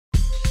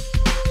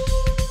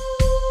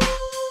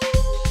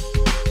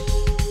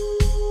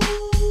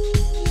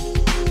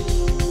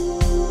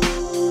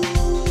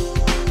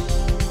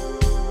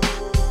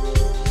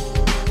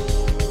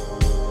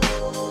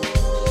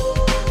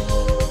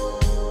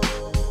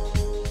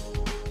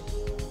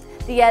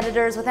The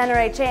editors with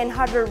NRHA and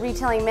Hardware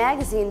Retailing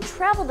Magazine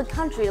travel the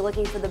country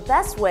looking for the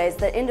best ways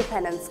that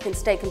independents can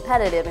stay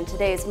competitive in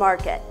today's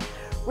market.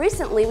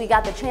 Recently, we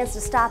got the chance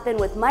to stop in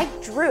with Mike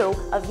Drew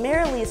of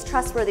Merrilee's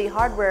Trustworthy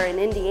Hardware in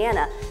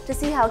Indiana to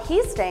see how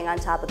he's staying on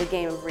top of the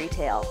game of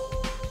retail.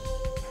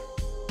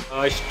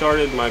 I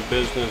started my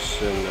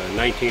business in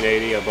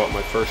 1980. I bought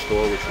my first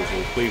store, which was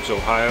in Cleves,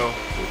 Ohio,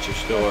 which is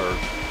still our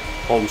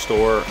home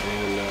store,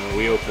 and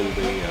we opened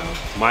the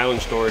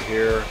Milan store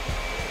here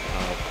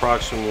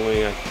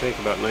approximately, I think,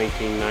 about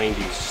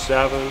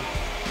 1997,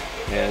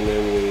 and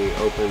then we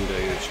opened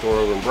a store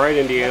over in Bright,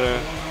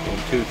 Indiana in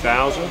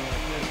 2000,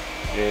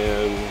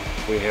 and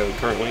we have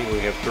currently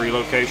 3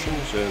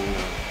 locations, and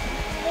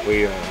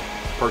we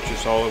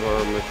purchase all of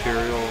our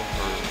material.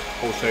 Our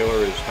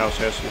wholesaler is House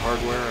Hessen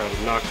Hardware out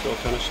of Knoxville,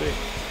 Tennessee.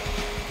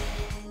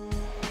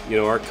 You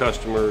know, our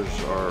customers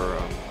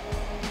are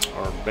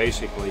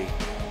basically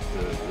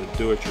the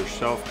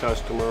do-it-yourself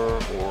customer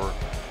or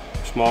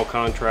small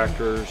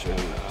contractors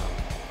and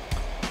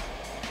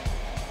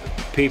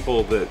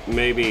people that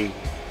maybe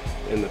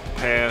in the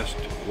past,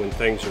 when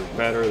things are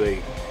better,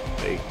 they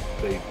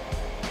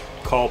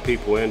call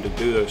people in to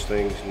do those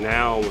things.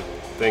 Now, with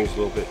things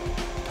a little bit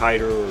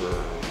tighter,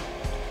 or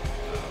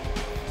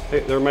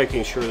they're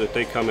making sure that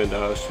they come into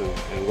us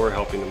and we're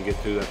helping them get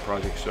through that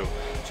project.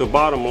 So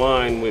bottom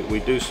line, we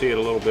do see it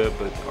a little bit,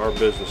 but our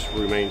business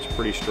remains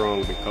pretty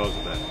strong because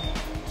of that.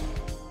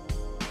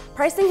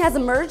 Pricing has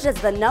emerged as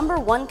the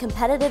 #1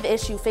 competitive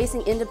issue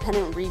facing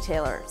independent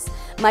retailers.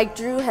 Mike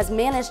Drew has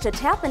managed to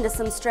tap into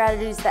some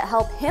strategies that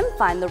help him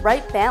find the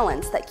right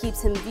balance that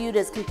keeps him viewed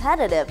as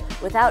competitive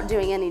without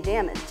doing any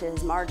damage to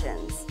his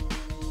margins.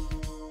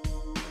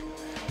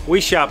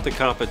 We shop the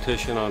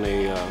competition on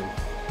a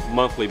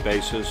monthly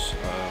basis.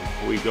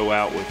 We go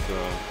out with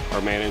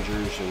our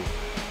managers and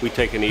we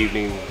take an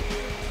evening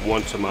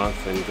once a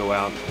month and go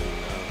out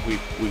and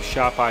we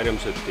shop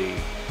items that the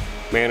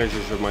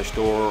managers of my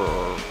store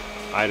or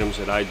items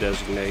that I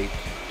designate,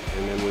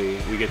 and then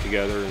we get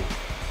together and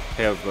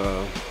have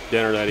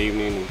dinner that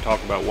evening and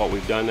talk about what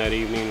we've done that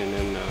evening, and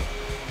then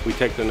we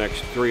take the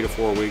next 3 to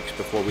 4 weeks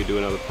before we do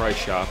another price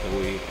shop and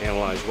we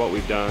analyze what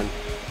we've done,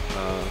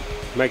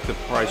 make the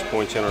price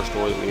points in our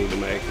store that we need to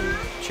make, and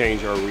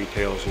change our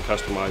retails and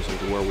customize them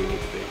to where we need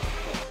to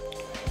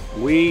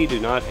be. We do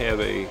not have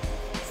a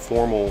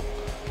formal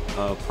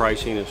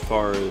pricing as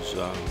far as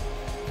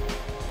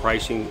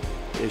pricing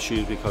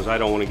issues, because I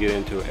don't want to get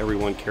into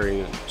everyone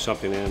carrying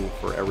something in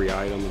for every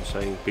item and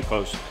saying,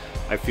 because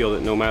I feel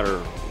that no matter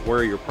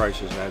where your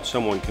price is at,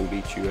 someone can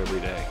beat you every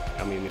day.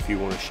 I mean, if you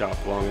want to shop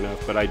long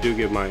enough. But I do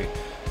give my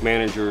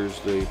managers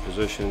the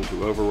position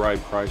to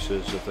override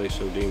prices if they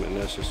so deem it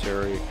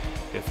necessary,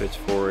 if it's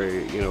for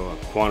a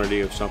quantity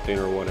of something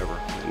or whatever.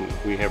 And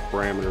we have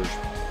parameters,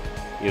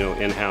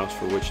 in-house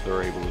for which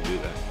they're able to do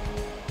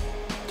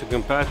that. To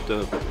combat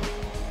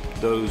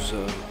those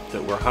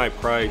that were high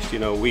priced,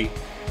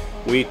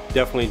 we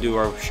definitely do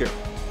our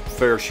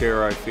fair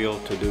share, I feel,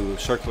 to do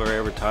circular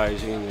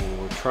advertising, and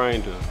we're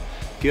trying to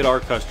get our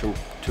customer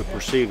to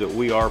perceive that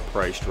we are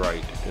priced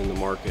right in the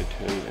market,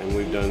 and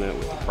we've done that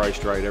with the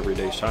Priced Right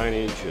everyday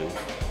signage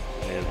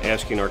and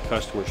asking our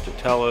customers to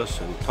tell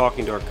us, and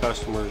talking to our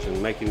customers and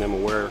making them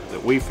aware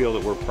that we feel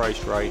that we're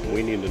priced right, and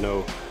we need to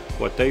know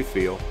what they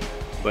feel.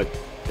 But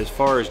as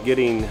far as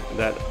getting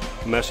that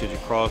message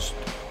across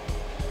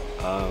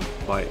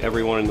by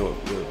everyone in the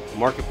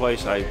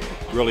marketplace, I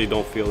really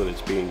don't feel that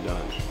it's being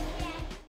done.